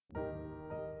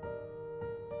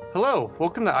Hello,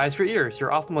 welcome to Eyes for Ears,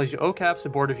 your ophthalmology OCAPS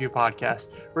and Board Review podcast.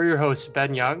 We're your hosts,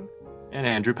 Ben Young and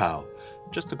Andrew Powell.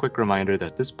 Just a quick reminder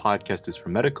that this podcast is for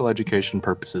medical education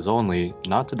purposes only,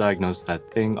 not to diagnose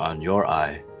that thing on your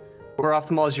eye. We're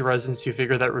ophthalmology residents who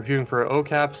figure that reviewing for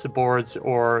OCAPS, boards,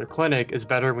 or clinic is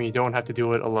better when you don't have to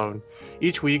do it alone.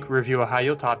 Each week, we review a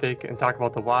high-yield topic and talk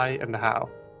about the why and the how.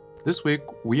 This week,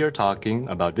 we are talking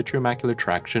about vitreomacular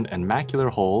traction and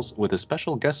macular holes with a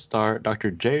special guest star,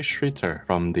 Dr. Jay Schreiter,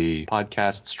 from the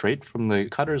podcast Straight from the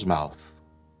Cutter's Mouth.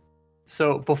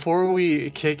 So before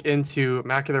we kick into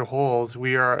macular holes,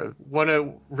 we want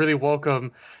to really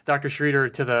welcome Dr.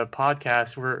 Schreiter to the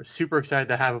podcast. We're super excited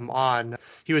to have him on.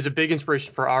 He was a big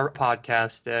inspiration for our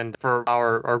podcast and for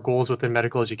our goals within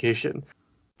medical education.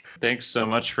 Thanks so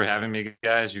much for having me,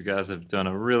 guys. You guys have done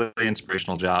a really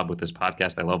inspirational job with this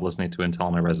podcast. I love listening to it and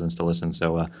telling my residents to listen.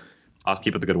 So I'll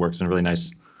keep up the good work. It's been really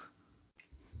nice.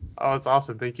 Oh, it's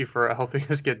awesome. Thank you for helping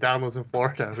us get downloads in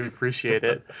Florida. We appreciate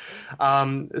it.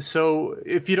 So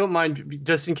if you don't mind,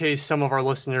 just in case some of our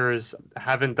listeners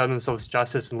haven't done themselves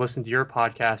justice and listened to your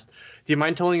podcast, do you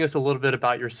mind telling us a little bit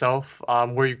about yourself,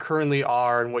 where you currently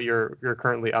are and what you're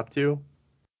currently up to?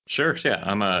 Sure, yeah.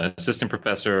 I'm an assistant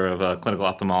professor of clinical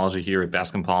ophthalmology here at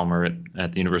Bascom Palmer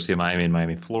at the University of Miami in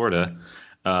Miami, Florida.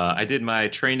 I did my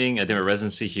training, I did my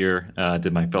residency here,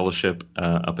 did my fellowship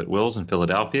up at Wills in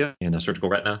Philadelphia in surgical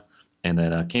retina, and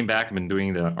then came back. I've been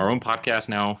doing our own podcast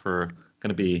now for going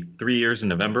to be 3 years in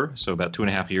November, so about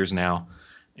 2.5 years now.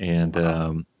 And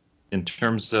in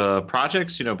terms of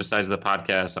projects, besides the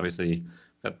podcast, obviously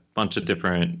got a bunch of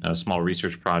different small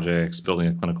research projects, building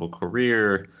a clinical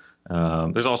career.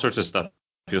 There's all sorts of stuff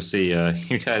you'll see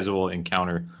you guys will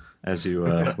encounter as you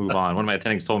move on. One of my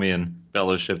attendings told me in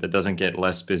fellowship that doesn't get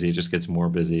less busy, it just gets more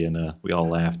busy, and we all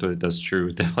laughed, but it does true.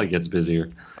 It definitely gets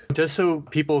busier. Just so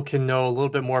people can know a little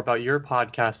bit more about your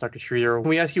podcast, Dr. Schreiter, can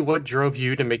we ask you what drove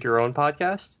you to make your own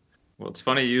podcast? Well, it's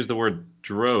funny you use the word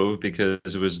drove because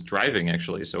it was driving,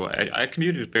 actually. So I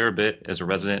commuted a fair bit as a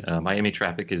resident. Miami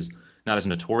traffic is not as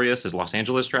notorious as Los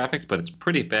Angeles traffic, but it's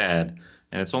pretty bad,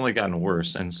 and it's only gotten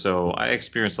worse. And so I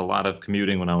experienced a lot of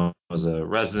commuting when I was a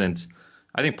resident.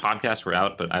 I think podcasts were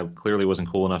out, but I clearly wasn't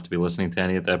cool enough to be listening to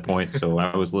any at that point. So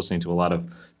I was listening to a lot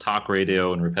of talk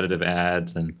radio and repetitive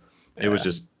ads, and it was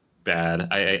just bad.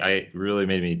 I really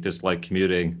made me dislike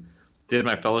commuting. Did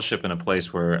my fellowship in a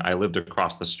place where I lived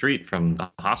across the street from the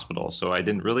hospital, so I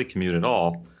didn't really commute at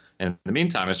all. And in the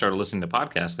meantime, I started listening to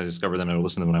podcasts. I discovered them. I would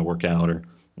listen to them when I work out or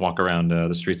walk around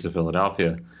the streets of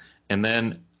Philadelphia. And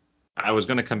then I was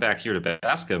going to come back here to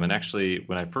Bascom, and actually,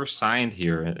 when I first signed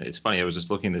here, it's funny, I was just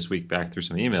looking this week back through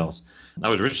some emails. I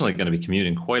was originally going to be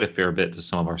commuting quite a fair bit to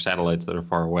some of our satellites that are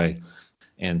far away.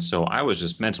 And so I was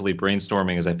just mentally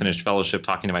brainstorming as I finished fellowship,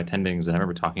 talking to my attendings, and I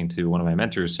remember talking to one of my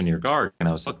mentors, Sunir Garg, and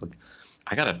I was like,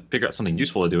 I got to figure out something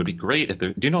useful to do. It'd be great if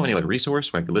do you know of any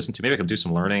resource where I could listen to? Maybe I could do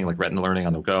some learning, like retina learning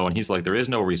on the go. And he's like, there is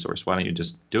no resource. Why don't you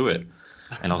just do it?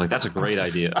 And I was like, that's a great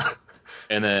idea.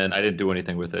 And then I didn't do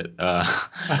anything with it.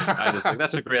 I just like,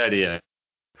 that's a great idea.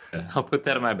 I'll put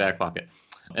that in my back pocket.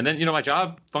 And then, my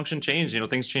job function changed.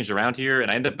 Things changed around here,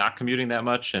 and I ended up not commuting that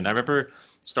much. And I remember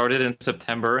started in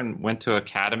September and went to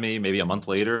Academy maybe a month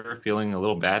later, feeling a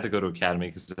little bad to go to Academy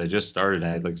because I just started. I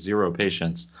had zero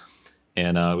patients.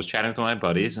 And I was chatting with my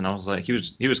buddies, and I was like, he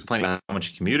was complaining about how much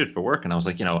he commuted for work. And I was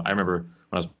like, I remember when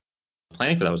I was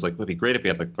planning for that, I was like, it'd be great if we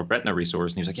had a retina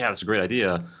resource. And he was like, yeah, that's a great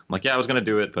idea. I'm like, yeah, I was going to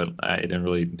do it, but I didn't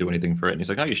really do anything for it. And he's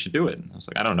like, oh, you should do it. And I was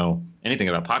like, I don't know anything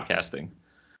about podcasting. And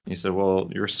he said, well,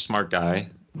 you're a smart guy.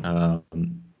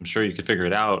 I'm sure you could figure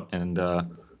it out. And I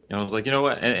was like, you know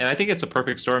what? And I think it's a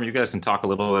perfect storm. You guys can talk a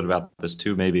little bit about this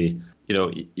too, maybe.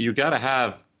 You got to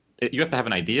have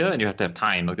an idea, and you have to have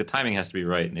time. The timing has to be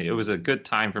right. And it was a good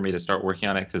time for me to start working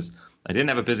on it because I didn't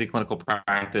have a busy clinical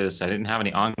practice. I didn't have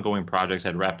any ongoing projects.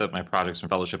 I'd wrapped up my projects from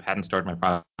fellowship, hadn't started my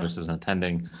projects as an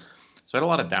attending. So I had a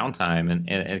lot of downtime, and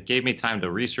it gave me time to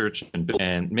research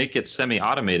and make it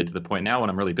semi-automated to the point now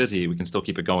when I'm really busy, we can still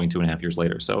keep it going 2.5 years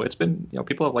later. So it's been,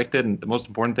 people have liked it, and the most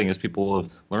important thing is people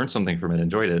have learned something from it,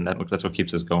 enjoyed it, and that's what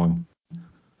keeps us going.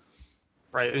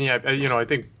 Right. And yeah, I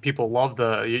think people love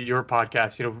your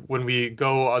podcast. When we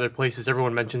go other places,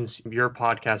 everyone mentions your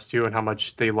podcast too and how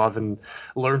much they love and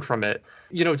learn from it.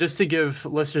 Just to give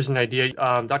listeners an idea,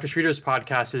 Dr. Schreiter's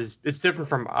podcast it's different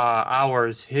from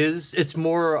ours. It's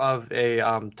more of a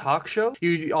talk show.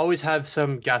 You always have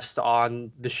some guest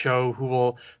on the show who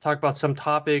will talk about some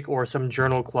topic or some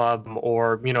journal club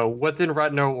or, within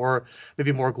retina or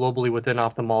maybe more globally within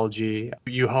ophthalmology.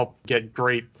 You help get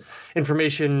great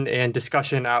information and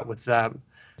discussion out with them.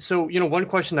 So, one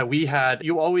question that we had,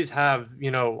 you always have,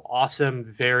 awesome,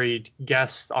 varied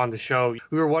guests on the show.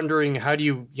 We were wondering, how do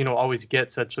you, always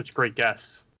get such great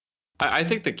guests? I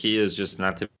think the key is just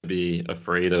not to be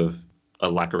afraid of a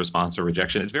lack of response or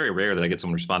rejection. It's very rare that I get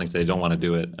someone responding say they don't want to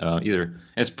do it either. And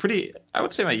it's pretty, I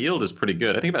would say my yield is pretty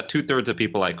good. I think about 2/3 of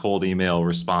people I cold email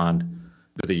respond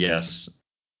with a yes.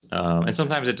 And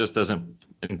sometimes it just doesn't,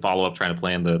 in follow up trying to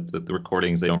plan the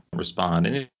recordings, they don't respond.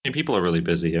 And people are really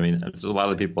busy. I mean, there's a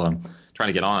lot of the people I'm trying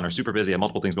to get on are super busy, have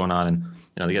multiple things going on. And,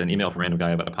 they get an email from a random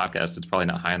guy about a podcast. It's probably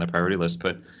not high on the priority list.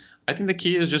 But I think the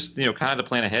key is just, kind of to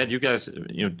plan ahead. You guys,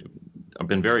 have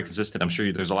been very consistent. I'm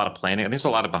sure there's a lot of planning. I think there's a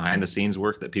lot of behind the scenes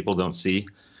work that people don't see.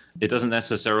 It doesn't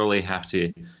necessarily have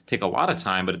to take a lot of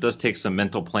time, but it does take some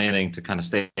mental planning to kind of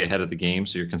stay ahead of the game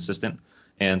so you're consistent.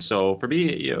 And so for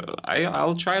me,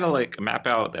 I'll try to like map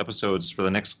out the episodes for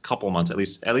the next couple months, at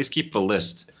least keep the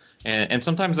list. And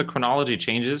sometimes the chronology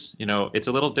changes. It's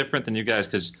a little different than you guys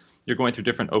because you're going through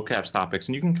different OCAPS topics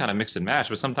and you can kind of mix and match.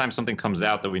 But sometimes something comes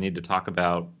out that we need to talk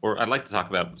about, or I'd like to talk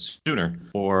about sooner,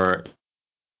 or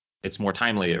it's more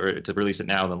timely or to release it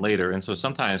now than later. And so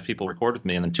sometimes people record with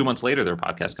me and then 2 months later their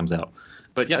podcast comes out.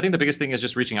 But yeah, I think the biggest thing is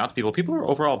just reaching out to people. People are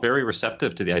overall very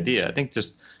receptive to the idea. I think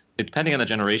just depending on the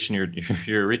generation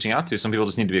you're reaching out to, some people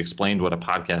just need to be explained what a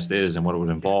podcast is and what it would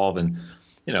involve. And,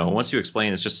 once you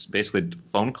explain, it's just basically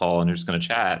a phone call and you're just going to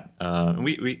chat. And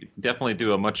we definitely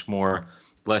do a much more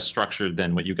less structured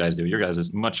than what you guys do. Your guys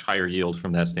is much higher yield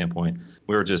from that standpoint.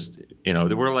 We're just,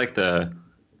 we're like the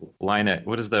line at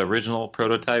what is the original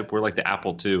prototype? We're like the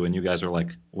Apple II, and you guys are like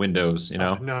Windows.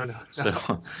 No.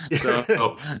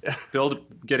 So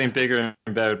getting bigger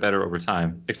and better over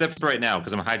time. Except right now,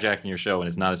 because I'm hijacking your show, and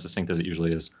it's not as succinct as it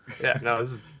usually is. Yeah, no,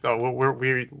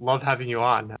 we love having you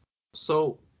on.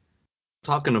 So,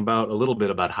 talking about a little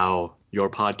bit about how your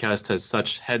podcast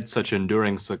has had such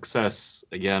enduring success.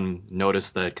 Again, notice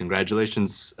that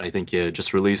congratulations. I think you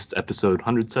just released episode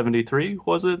 173,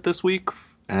 was it, this week?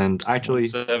 And actually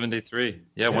 173.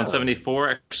 Yeah, 174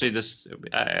 actually just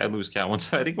I lose count.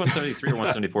 I think 173 or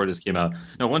 174 just came out.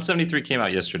 No, 173 came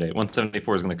out yesterday.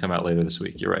 174 is going to come out later this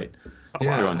week. You're right.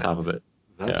 Yeah, you're on top of it.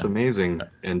 That's amazing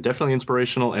and definitely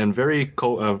inspirational and very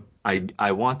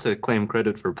I want to claim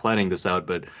credit for planning this out,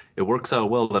 but it works out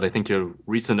well that I think your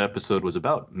recent episode was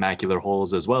about macular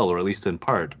holes as well, or at least in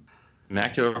part.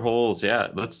 Macular holes, yeah.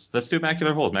 Let's do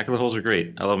macular holes. Macular holes are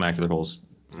great. I love macular holes,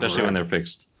 especially when they're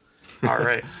fixed. All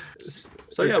right.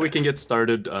 So yeah, we can get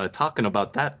started talking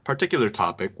about that particular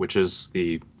topic, which is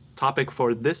the topic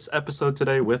for this episode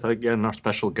today with, again, our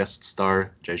special guest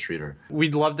star, Jay Schroeder.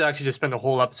 We'd love to actually just spend the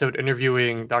whole episode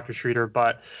interviewing Dr. Schroeder,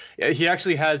 but he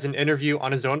actually has an interview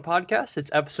on his own podcast. It's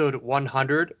episode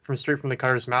 100 from Straight from the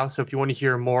Cutter's Mouth. So if you want to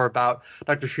hear more about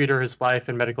Dr. Schroeder, his life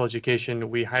and medical education,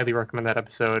 we highly recommend that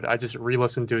episode. I just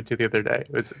re-listened to it the other day.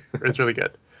 It's really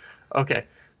good. Okay.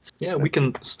 Yeah, we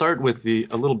can start with a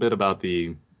little bit about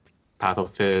the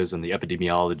pathophys and the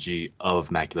epidemiology of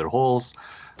macular holes.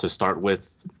 To start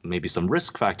with, maybe some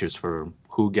risk factors for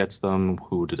who gets them,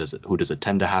 who does it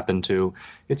tend to happen to.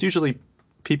 It's usually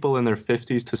people in their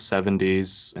 50s to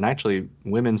 70s, and actually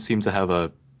women seem to have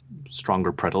a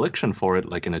stronger predilection for it,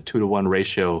 like in a 2-to-1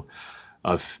 ratio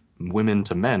of women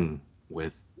to men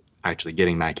with actually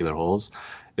getting macular holes.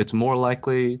 It's more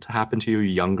likely to happen to you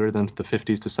younger than the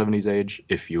 50s to 70s age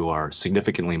if you are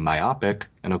significantly myopic,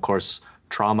 and of course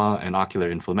trauma and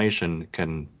ocular inflammation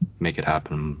can make it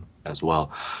happen as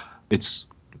well. It's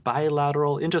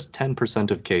bilateral in just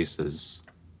 10% of cases.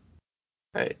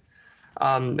 Right.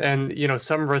 And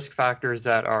some risk factors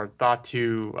that are thought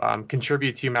to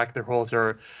contribute to macular holes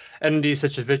are entities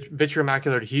such as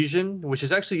vitreomacular adhesion, which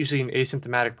is actually usually an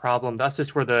asymptomatic problem. That's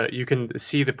just where you can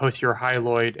see the posterior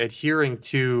hyaloid adhering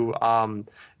to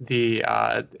the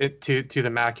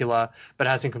macula, but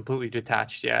hasn't completely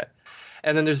detached yet.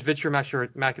 And then there's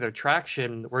vitreomacular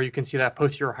traction, where you can see that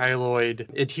posterior hyaloid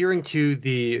adhering to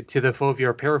the fovea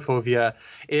or parafovea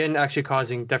and actually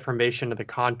causing deformation of the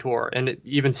contour and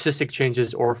even cystic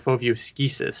changes or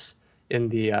foveoschisis in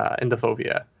the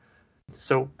fovea.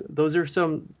 So those are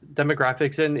some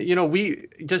demographics. And, we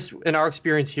just, in our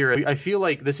experience here, I feel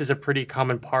like this is a pretty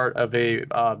common part of a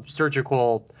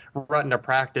surgical retina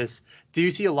practice. Do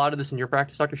you see a lot of this in your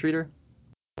practice, Dr. Schroeder?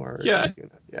 Yeah.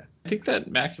 I think that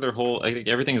macular hole, I think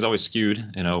everything is always skewed.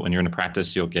 When you're in a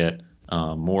practice, you'll get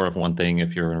more of one thing.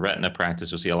 If you're in a retina practice,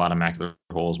 you'll see a lot of macular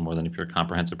holes more than if you're a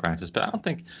comprehensive practice. But I don't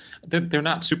think they're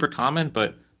not super common,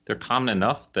 but they're common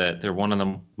enough that they're one of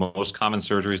the most common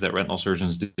surgeries that retinal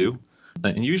surgeons do.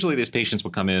 And usually these patients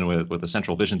will come in with a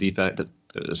central vision defect,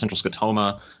 a central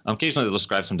scotoma. Occasionally they'll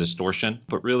describe some distortion,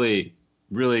 but really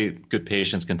really good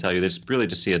patients can tell you they just really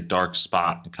just see a dark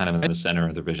spot kind of in the center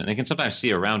of their vision. They can sometimes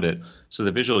see around it, so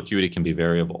the visual acuity can be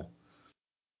variable.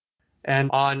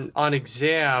 And on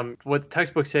exam, what the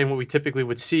textbooks say and what we typically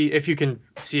would see, if you can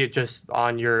see it just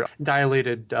on your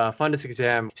dilated fundus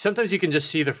exam, sometimes you can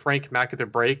just see the frank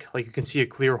macular break, like you can see a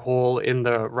clear hole in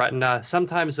the retina.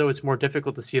 Sometimes, though, it's more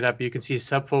difficult to see that, but you can see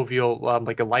subfoveal,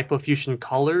 like a lipofuscin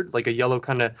colored, like a yellow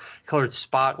kind of colored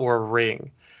spot or a ring.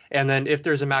 And then if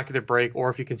there's a macular break, or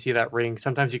if you can see that ring,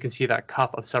 sometimes you can see that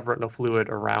cup of subretinal fluid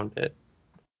around it.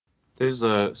 There's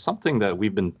something that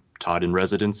we've been taught in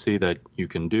residency that you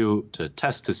can do to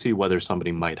test to see whether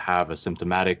somebody might have a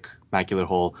symptomatic macular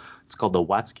hole. It's called the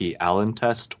Watzke-Allen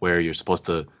test, where you're supposed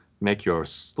to make your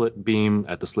slit beam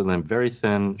at the slit lamp very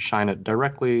thin, shine it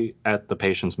directly at the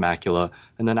patient's macula,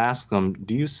 and then ask them,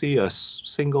 do you see a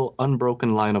single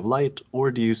unbroken line of light, or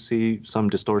do you see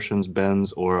some distortions,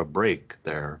 bends, or a break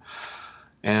there?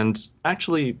 And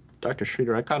actually, Dr.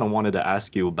 Streeter, I kind of wanted to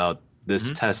ask you about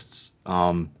this test,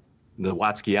 the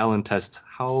Watzke-Allen test.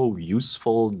 How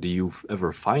useful do you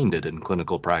ever find it in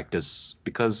clinical practice?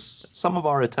 Because some of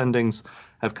our attendings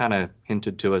have kind of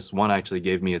hinted to us. One actually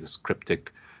gave me this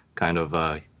cryptic kind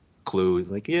of clue.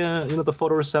 It's like, yeah, the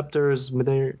photoreceptors,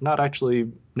 they're not actually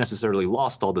necessarily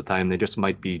lost all the time. They just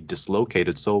might be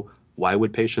dislocated. So why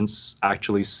would patients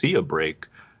actually see a break?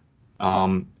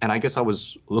 And I guess I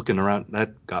was looking around.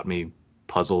 That got me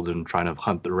puzzled and trying to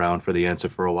hunt around for the answer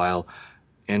for a while.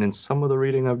 And in some of the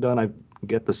reading I've done, I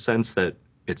get the sense that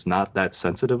it's not that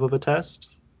sensitive of a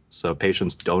test. So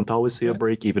patients don't always see a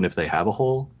break, even if they have a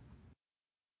hole.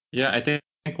 Yeah, I think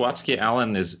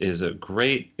Watzke-Allen is a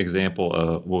great example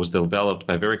of what was developed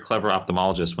by very clever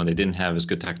ophthalmologists when they didn't have as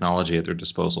good technology at their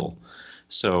disposal.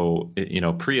 So,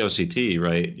 pre-OCT,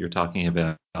 right, you're talking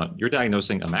about, you're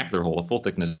diagnosing a macular hole, a full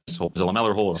thickness hole, a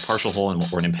lamellar hole, or a partial hole,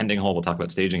 or an impending hole. We'll talk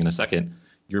about staging in a second.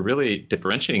 You're really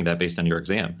differentiating that based on your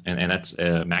exam. And that's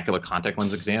a macular contact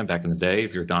lens exam back in the day,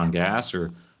 if you're Don Gass or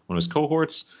one of his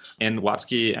cohorts. And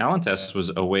Watzke-Allen test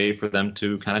was a way for them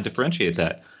to kind of differentiate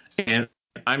that. And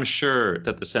I'm sure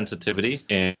that the sensitivity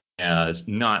is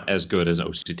not as good as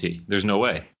OCT. There's no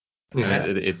way. Yeah.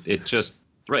 It just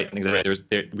right.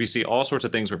 Exactly. We see all sorts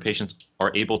of things where patients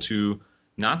are able to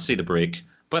not see the break.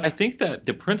 But I think that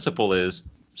the principle is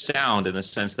sound in the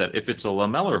sense that if it's a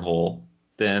lamellar hole,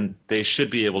 then they should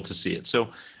be able to see it. So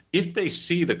if they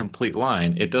see the complete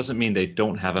line, it doesn't mean they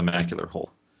don't have a macular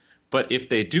hole. But if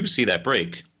they do see that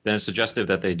break, then it's suggestive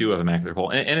that they do have a macular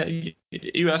hole. And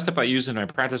you asked if I use it in my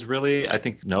practice. Really, I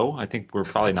think no. I think we're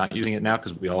probably not using it now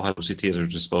because we all have OCT at our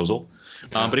disposal.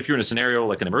 But if you're in a scenario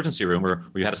like an emergency room where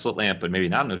you had a slit lamp but maybe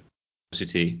not an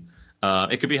OCT,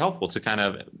 it could be helpful to kind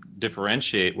of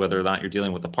differentiate whether or not you're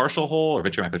dealing with a partial hole or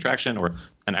vitreomacular traction or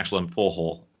an actual full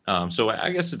hole. So I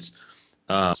guess it's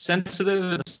sensitive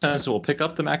in the sense it will pick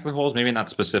up the macular holes, maybe not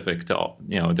specific to,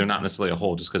 they're not necessarily a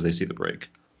hole just because they see the break.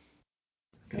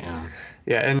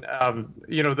 Yeah, and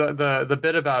the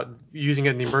bit about using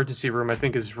it in the emergency room, I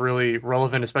think, is really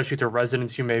relevant, especially to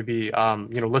residents who may be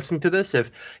listening to this.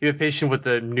 If you have a patient with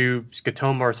a new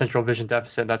scotoma or central vision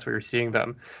deficit, that's what you're seeing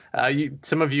them.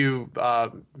 Some of you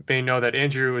may know that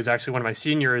Andrew is actually one of my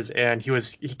seniors, and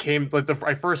he came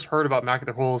I first heard about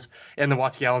macular holes and the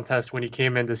Watzke-Allen test when he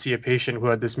came in to see a patient who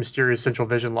had this mysterious central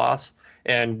vision loss,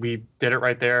 and we did it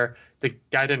right there. The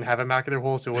guy didn't have a macular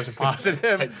hole, so it wasn't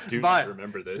positive. I do not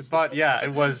remember this. But yeah,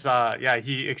 it was.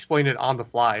 He explained it on the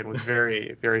fly. It was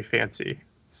very, very fancy.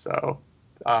 So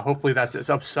hopefully that's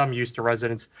of some use to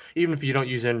residents, even if you don't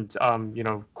use it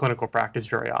in clinical practice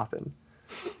very often.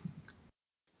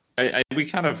 We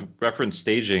kind of reference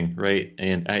staging, right?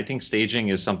 And I think staging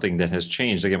is something that has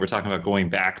changed. Again, we're talking about going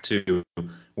back to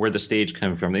where the stage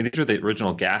came from. These are the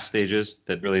original gas stages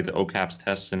that really the OCAPS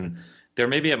tests, and there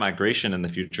may be a migration in the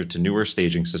future to newer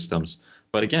staging systems.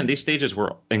 But again, these stages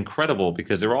were incredible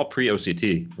because they're all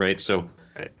pre-OCT, right? So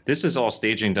this is all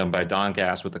staging done by Don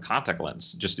Gass with a contact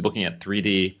lens, just looking at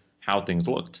 3D, how things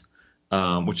looked,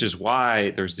 which is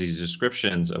why there's these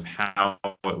descriptions of how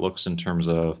it looks in terms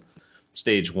of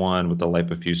stage 1 with the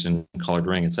lipofuscin colored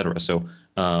ring, et cetera. So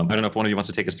I don't know if one of you wants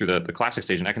to take us through the classic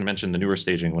staging. I can mention the newer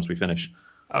staging once we finish.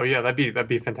 Oh yeah, that'd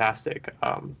be fantastic.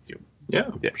 Yeah,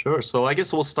 sure. So I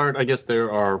guess we'll start. I guess there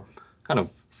are kind of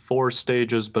 4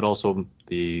 stages, but also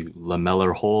the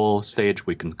lamellar hole stage.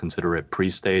 We can consider it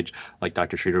pre-stage. Like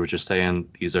Dr. Streeter was just saying,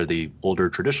 these are the older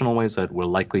traditional ways that we're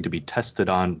likely to be tested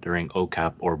on during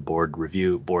OCAP or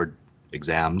board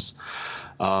exams.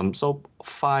 So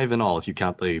 5 in all, if you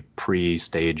count the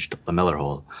pre-staged lamellar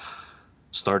hole.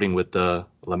 Starting with the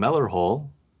lamellar hole,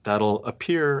 that'll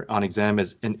appear on exam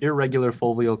as an irregular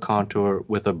foveal contour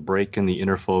with a break in the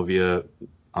inner fovea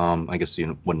I guess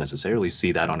you wouldn't necessarily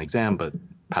see that on exam, but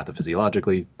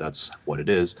pathophysiologically, that's what it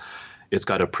is. It's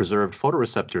got a preserved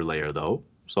photoreceptor layer, though.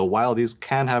 So while these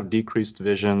can have decreased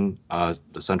vision,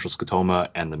 the central scotoma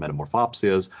and the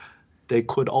metamorphopsias, they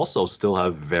could also still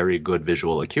have very good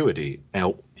visual acuity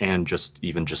and just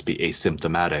be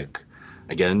asymptomatic.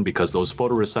 Again, because those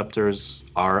photoreceptors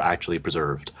are actually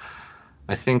preserved.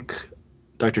 I think,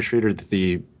 Dr. Schrader,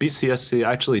 the BCSC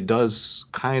actually does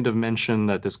kind of mention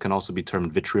that this can also be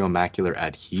termed vitreomacular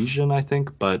adhesion, I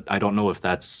think, but I don't know if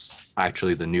that's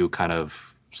actually the new kind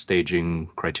of staging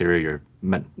criteria you're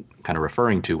kind of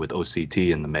referring to with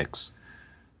OCT in the mix.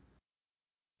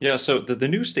 Yeah, so the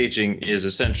new staging is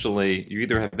essentially you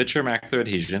either have vitreomacular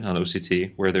adhesion on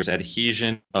OCT, where there's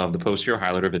adhesion of the posterior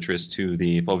highlighter vitreous to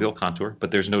the foveal contour,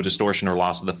 but there's no distortion or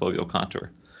loss of the foveal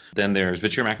contour. Then there's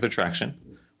vitreomacular traction,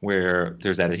 where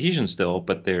there's that adhesion still,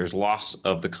 but there's loss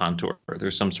of the contour.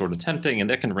 There's some sort of tenting, and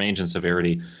that can range in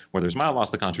severity, where there's mild loss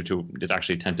of the contour to it's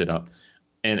actually tented up.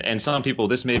 And some people,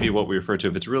 this may be what we refer to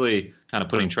if it's really kind of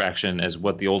putting traction as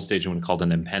what the old staging would have called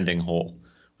an impending hole,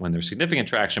 when there's significant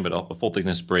traction, but a full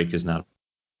thickness break is not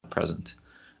present.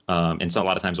 And so a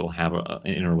lot of times it will have an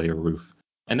inner layer roof.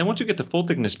 And then once you get to full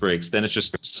thickness breaks, then it's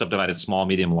just subdivided small,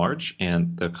 medium, large,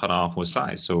 and the cutoff was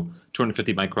size. So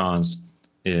 250 microns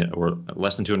or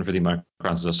less than 250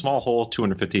 microns is a small hole,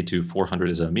 250 to 400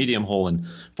 is a medium hole, and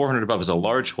 400 above is a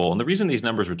large hole. And the reason these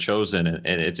numbers were chosen, and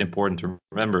it's important to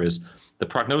remember, is the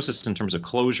prognosis in terms of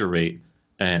closure rate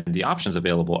and the options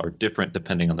available are different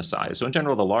depending on the size. So in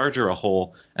general, the larger a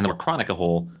hole and the more chronic a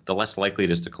hole, the less likely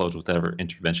it is to close with whatever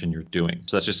intervention you're doing.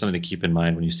 So that's just something to keep in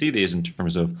mind when you see these in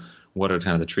terms of what are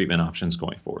kind of the treatment options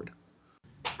going forward.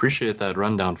 Appreciate that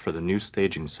rundown for the new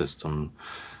staging system.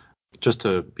 Just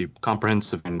to be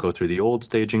comprehensive and go through the old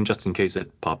staging, just in case it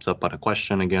pops up on a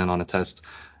question again on a test,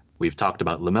 we've talked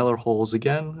about lamellar holes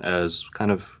again as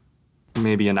kind of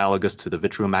maybe analogous to the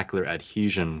vitreomacular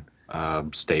adhesion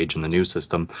stage in the new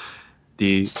system.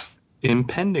 The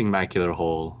impending macular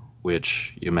hole,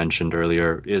 which you mentioned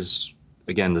earlier, is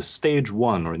again the stage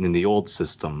one, or in the old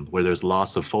system, where there's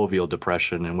loss of foveal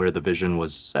depression and where the vision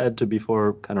was said to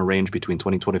before kind of range between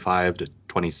 20/25 to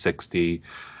 20/60.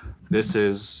 This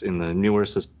is in the newer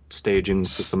staging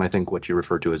system, I think, what you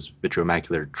refer to as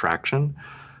vitreomacular traction.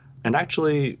 And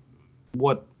actually,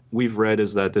 what we've read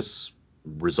is that this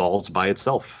resolves by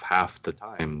itself half the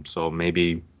time. So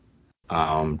maybe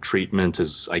treatment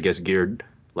is, I guess, geared,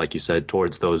 like you said,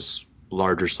 towards those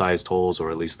larger sized holes,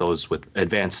 or at least those with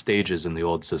advanced stages in the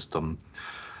old system.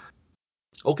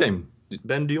 Okay,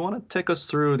 Ben, do you want to take us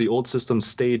through the old system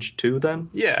stage 2 then?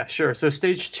 Yeah, sure. So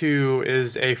stage 2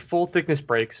 is a full thickness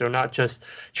break. So not just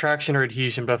traction or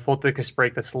adhesion, but a full thickness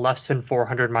break that's less than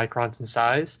 400 microns in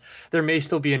size. There may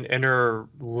still be an inner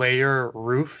layer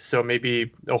roof. So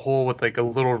maybe a hole with like a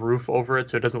little roof over it.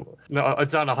 So it doesn't, no,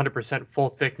 it's not 100% full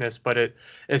thickness, but it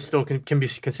still can be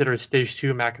considered a stage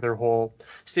 2 macular hole.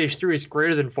 Stage 3 is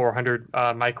greater than 400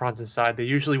 microns inside. They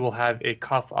usually will have a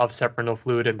cuff of seminal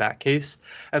fluid in that case.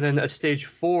 And then a stage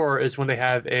 4 is when they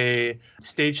have a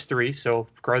stage 3, so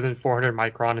greater than 400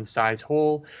 micron in size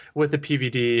hole with a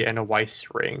PVD and a Weiss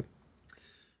ring.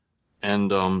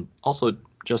 And also,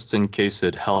 just in case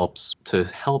it helps, to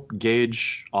help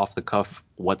gauge off the cuff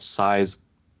what size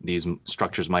these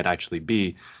structures might actually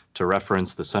be, to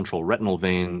reference the central retinal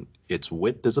vein, its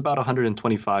width is about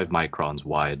 125 microns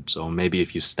wide. So maybe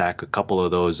if you stack a couple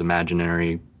of those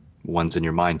imaginary ones in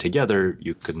your mind together,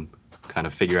 you can kind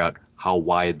of figure out how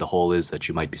wide the hole is that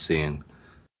you might be seeing.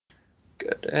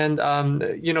 Good. And,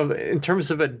 in terms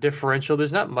of a differential,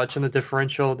 there's not much in the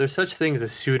differential. There's such thing as a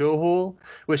pseudo hole,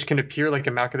 which can appear like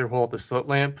a macular hole at the slit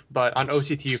lamp, but on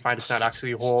OCT you find it's not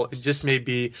actually a hole. It just may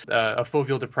be a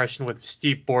foveal depression with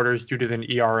steep borders due to an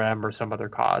ERM or some other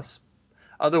cause.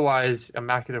 Otherwise, a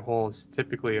macular hole is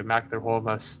typically a macular hole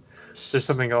unless there's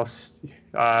something else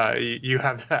you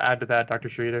have to add to that, Dr.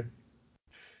 Schrader.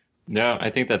 Yeah, I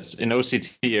think that's in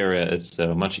OCT area, it's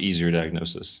a much easier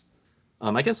diagnosis.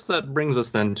 I guess that brings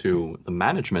us then to the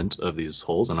management of these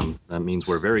holes, and that means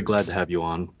we're very glad to have you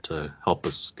on to help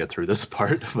us get through this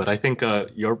part. But I think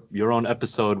your own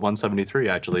episode 173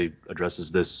 actually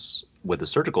addresses this with the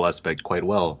surgical aspect quite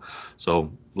well.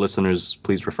 So listeners,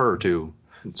 please refer to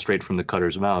Straight from the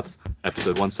Cutter's Mouth,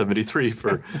 episode 173,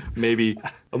 for maybe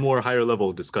a more higher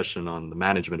level discussion on the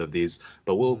management of these.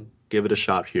 But we'll give it a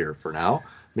shot here for now,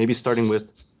 maybe starting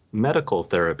with medical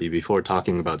therapy before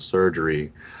talking about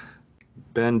surgery.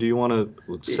 Ben, do you want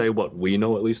to say what we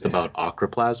know at least about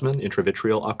ochraplasmin,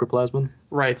 intravitreal ochraplasmin?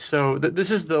 Right. So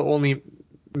this is the only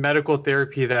medical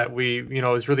therapy that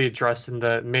is really addressed in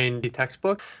the main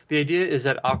textbook. The idea is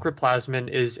that aquaplasmin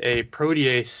is a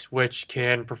protease which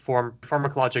can perform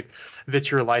pharmacologic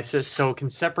vitreolysis, so it can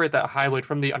separate that hyaloid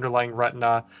from the underlying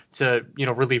retina to,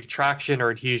 relieve traction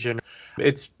or adhesion.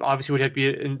 It's obviously would have to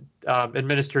be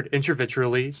administered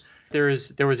intravitreally. There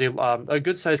was a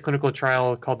good sized clinical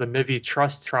trial called the MIVI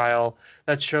Trust trial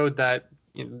that showed that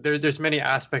there's many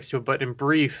aspects to it, but in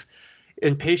brief,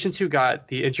 in patients who got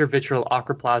the intravitreal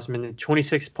aquaplasmin,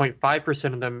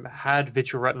 26.5% of them had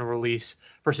vitreoretinal release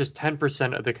versus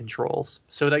 10% of the controls.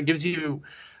 So that gives you,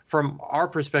 from our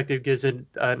perspective, gives an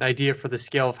idea for the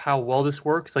scale of how well this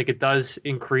works. Like, it does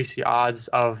increase the odds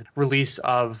of release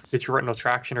of vitreoretinal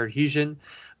traction or adhesion,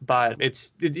 but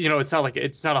it's not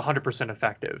 100%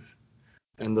 effective.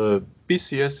 And the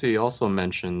BCSC also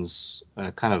mentions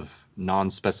a kind of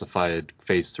non-specified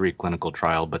phase 3 clinical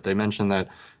trial, but they mention that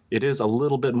it is a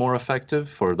little bit more effective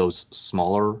for those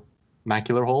smaller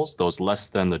macular holes, those less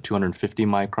than the 250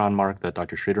 micron mark that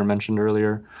Dr. Schrader mentioned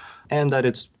earlier, and that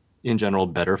it's in general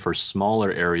better for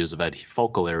smaller areas of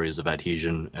focal areas of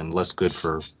adhesion and less good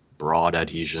for broad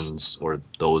adhesions or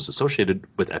those associated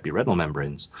with epiretinal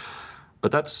membranes.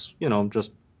 But that's,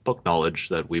 just book knowledge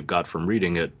that we've got from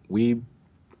reading it.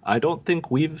 I don't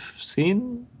think we've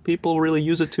seen people really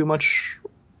use it too much.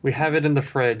 We have it in the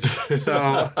fridge.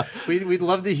 So we'd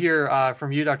love to hear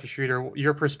from you, Dr. Schrader,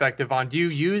 your perspective on, do you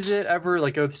use it ever?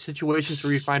 Like, are there situations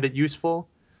where you find it useful?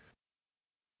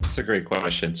 That's a great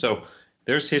question. So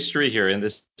there's history here, and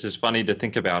this is funny to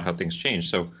think about how things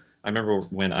change. So I remember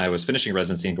when I was finishing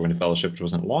residency and going to fellowship, which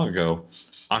wasn't long ago,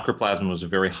 aquaplasmin was a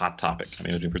very hot topic. I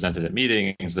mean, it was being presented at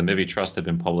meetings. The MIVI Trust had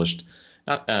been published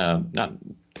not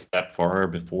that far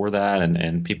before that,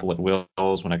 and people at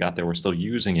Wills, when I got there, were still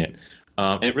using it.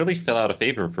 It really fell out of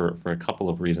favor for a couple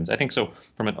of reasons. I think so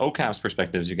from an OCAPS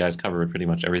perspective, you guys covered pretty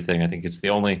much everything. I think it's the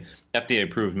only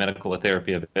FDA-approved medical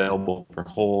therapy available for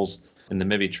holes in the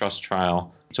MIVI Trust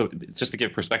trial. So just to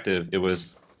give perspective, it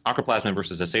was aquaplasmin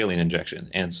versus a saline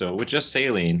injection. And so with just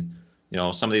saline,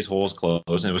 some of these holes closed,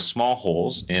 and it was small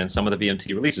holes, and some of the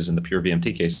VMT releases in the pure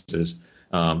VMT cases,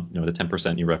 the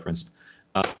 10% you referenced.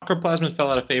 Aquaplasmin fell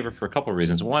out of favor for a couple of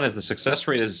reasons. One is the success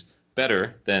rate is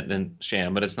better than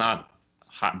sham, but it's not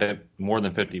more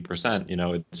than 50%.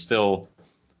 It's still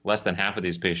less than half of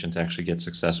these patients actually get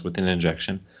success with an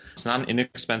injection. It's not an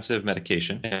inexpensive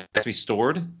medication. It has to be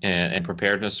stored and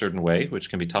prepared in a certain way, which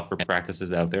can be tough for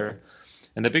practices out there.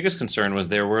 And the biggest concern was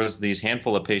there was these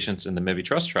handful of patients in the MIVI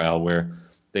Trust trial where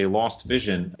they lost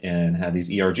vision and had these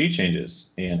ERG changes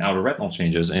and outer retinal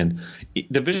changes. And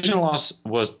the vision loss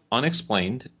was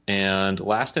unexplained and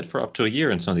lasted for up to a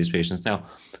year in some of these patients. Now,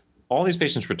 all these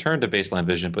patients returned to baseline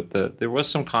vision, but there was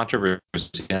some controversy,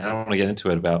 and I don't want to get into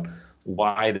it, about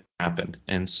why that happened.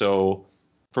 And so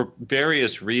for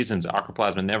various reasons,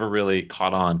 aquaplasmin never really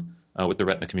caught on with the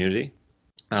retina community.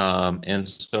 And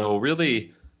so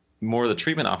really more of the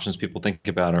treatment options people think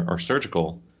about are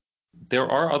surgical. There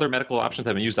are other medical options that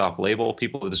have been used off-label.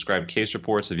 People have described case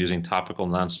reports of using topical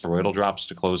non-steroidal drops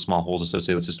to close small holes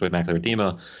associated with cystoid macular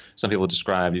edema. Some people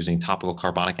describe using topical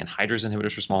carbonic anhydrase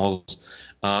inhibitors for small holes.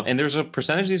 And there's a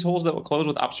percentage of these holes that will close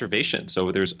with observation. So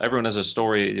everyone has a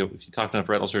story. If you talk to enough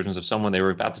retinal surgeons of someone, they were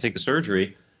about to take the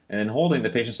surgery, and holding, the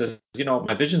patient says,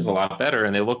 my vision's a lot better,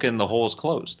 and they look in, the hole is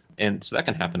closed. And so that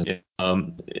can happen.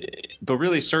 But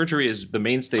really, surgery is the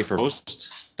mainstay for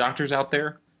most doctors out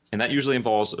there. And that usually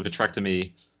involves a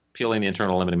vitrectomy, peeling the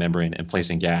internal limiting membrane, and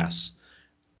placing gas.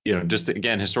 Just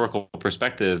again, historical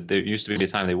perspective, there used to be a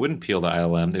time they wouldn't peel the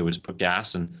ILM. They would just put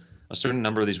gas, and a certain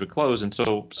number of these would close. And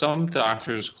so some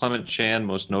doctors, Clement Chan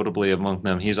most notably among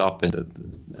them, he's up in the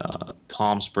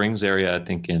Palm Springs area, I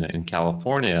think, in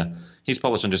California. He's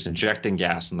published on just injecting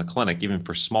gas in the clinic, even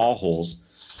for small holes.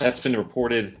 That's been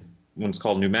reported when it's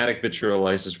called pneumatic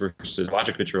vitreolysis versus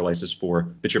logic vitreolysis for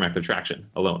vitreomacular traction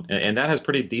alone. And that has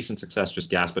pretty decent success, just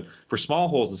gas. But for small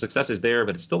holes, the success is there,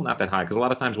 but it's still not that high, because a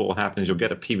lot of times what will happen is you'll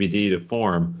get a PVD to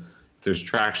form if there's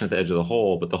traction at the edge of the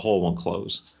hole, but the hole won't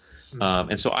close.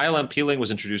 And so ILM peeling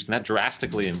was introduced, and that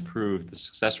drastically improved the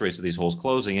success rates of these holes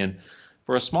closing. And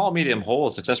for a small, medium hole,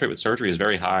 the success rate with surgery is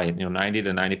very high, 90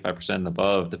 to 95% and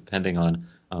above, depending on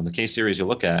the case series you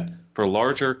look at. For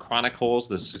larger chronic holes,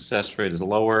 the success rate is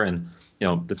lower. And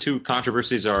the two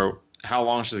controversies are, how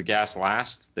long should the gas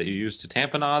last that you use to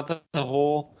tamponade the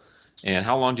hole, and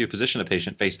how long do you position a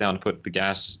patient face down to put the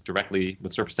gas directly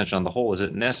with surface tension on the hole? Is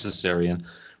it necessary? And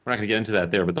we're not going to get into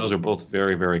that there, but those are both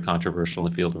very, very controversial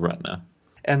in the field of retina.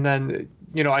 And then,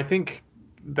 I think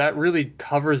that really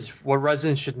covers what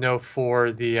residents should know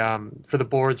for the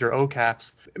boards or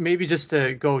OCAPs. Maybe just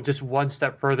to go just one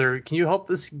step further, can you help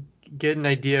us get an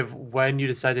idea of when you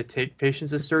decide to take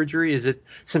patients to surgery? Is it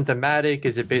symptomatic?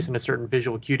 Is it based on a certain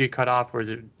visual acuity cutoff, or is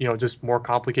it, just more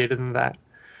complicated than that?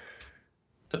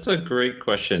 That's a great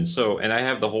question. So, and I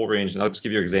have the whole range, and I'll just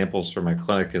give you examples from my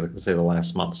clinic, let's say the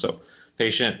last month. So,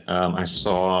 patient I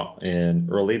saw in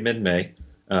early mid-May.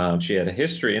 She had a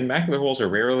history, and macular holes are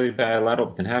rarely bilateral,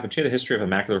 but can happen. She had a history of a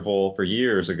macular hole for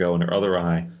years ago in her other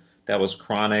eye that was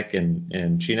chronic,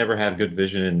 and she never had good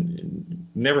vision and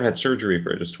never had surgery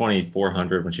for it. It was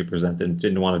 2400 when she presented and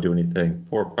didn't want to do anything,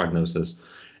 poor prognosis.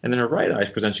 And then her right eye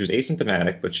presented, she was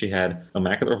asymptomatic, but she had a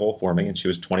macular hole forming, and she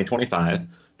was 20/25.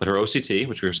 But her OCT,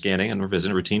 which we were scanning and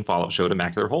revisiting routine follow-up, showed a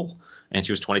macular hole. And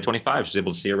she was 20/25. She was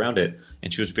able to see around it.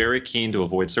 And she was very keen to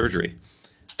avoid surgery.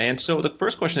 And so the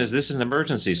first question is, this is an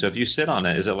emergency. So if you sit on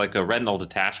it, is it like a retinal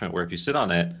detachment where if you sit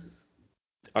on it,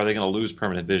 are they going to lose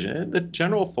permanent vision? And the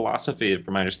general philosophy,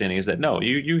 from my understanding, is that no,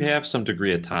 you have some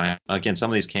degree of time. Again, some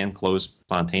of these can close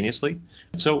spontaneously.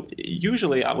 So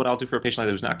usually what I'll do for a patient like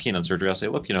that who's not keen on surgery, I'll say,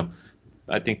 look,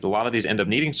 I think a lot of these end up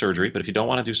needing surgery, but if you don't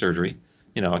want to do surgery,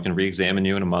 I can re-examine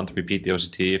you in a month, repeat the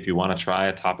OCT. If you want to try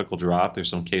a topical drop, there's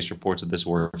some case reports of this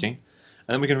working.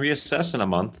 And then we can reassess in a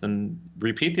month and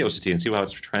repeat the OCT and see how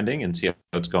it's trending and see how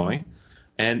it's going.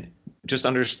 And just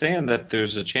understand that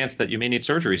there's a chance that you may need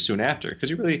surgery soon after.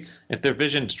 Because if their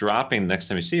vision's dropping the next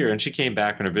time you see her, and she came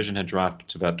back and her vision had dropped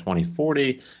to about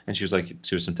 20/40, and she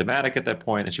was symptomatic at that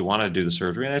point, and she wanted to do the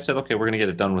surgery. And I said, okay, we're going to get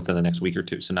it done within the next week or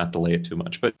two, so not delay it too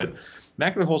much. But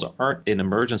macular holes aren't an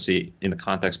emergency in the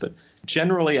context, but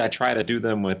generally I try to do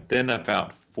them within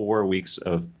about 4 weeks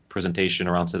of presentation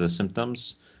or onset of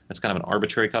symptoms. That's kind of an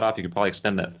arbitrary cutoff. You could probably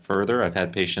extend that further. I've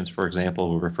had patients, for example,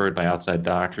 who were referred by outside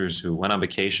doctors who went on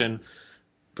vacation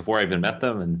before I even met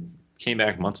them and came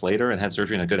back months later and had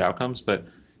surgery and had good outcomes. But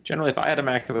generally, if I had a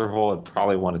macular hole, I'd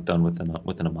probably want it done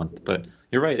within a month. But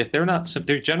you're right. If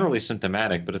they're generally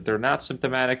symptomatic, but if they're not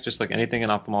symptomatic, just like anything in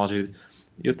ophthalmology,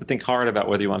 you have to think hard about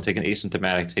whether you want to take an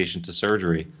asymptomatic patient to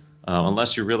surgery,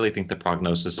 unless you really think the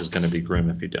prognosis is going to be grim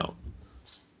if you don't.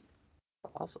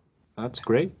 Awesome. That's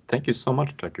great. Thank you so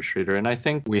much, Dr. Schrader. And I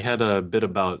think we had a bit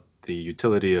about the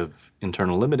utility of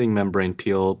internal limiting membrane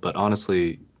peel, but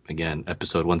honestly, again,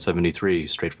 episode 173,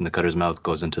 Straight from the Cutter's Mouth,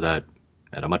 goes into that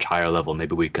at a much higher level.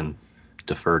 Maybe we can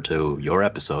defer to your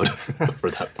episode for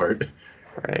that part.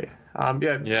 Right.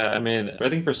 Yeah, I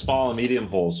think for small and medium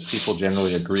holes, people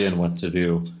generally agree on what to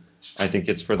do. I think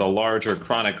it's for the larger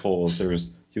chronic holes. If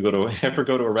you ever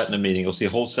go to a retina meeting, you'll see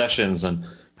whole sessions on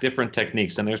different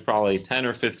techniques, and there's probably 10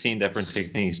 or 15 different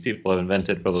techniques people have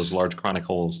invented for those large chronic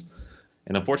holes.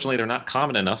 And unfortunately, they're not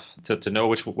common enough to know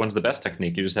which one's the best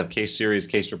technique. You just have case series,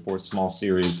 case reports, small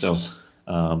series. So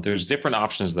there's different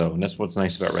options, though, and that's what's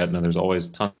nice about retina. There's always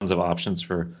tons of options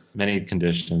for many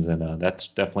conditions, and that's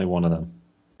definitely one of them.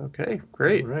 Okay,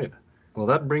 great. All right. Well,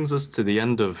 that brings us to the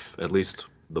end of at least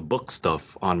the book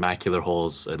stuff on macular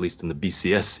holes, at least in the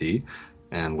BCSC.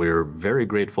 And we're very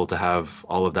grateful to have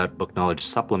all of that book knowledge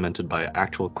supplemented by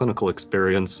actual clinical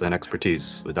experience and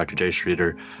expertise with Dr. Jay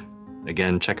Schrader.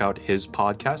 Again, check out his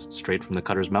podcast, Straight from the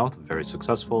Cutter's Mouth. Very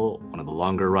successful, one of the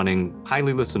longer running,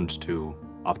 highly listened to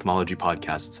ophthalmology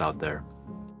podcasts out there.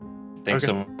 Thanks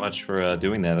so much for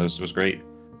doing that. It was great.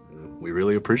 We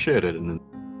really appreciate it. And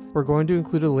we're going to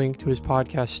include a link to his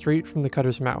podcast, Straight from the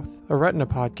Cutter's Mouth, a retina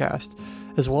podcast,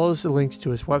 as well as the links to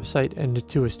his website and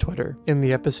to his Twitter in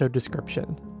the episode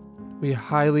description. We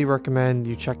highly recommend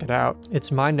you check it out.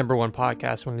 It's my #1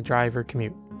 podcast when I drive or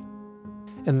commute.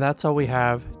 And that's all we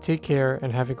have. Take care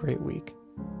and have a great week.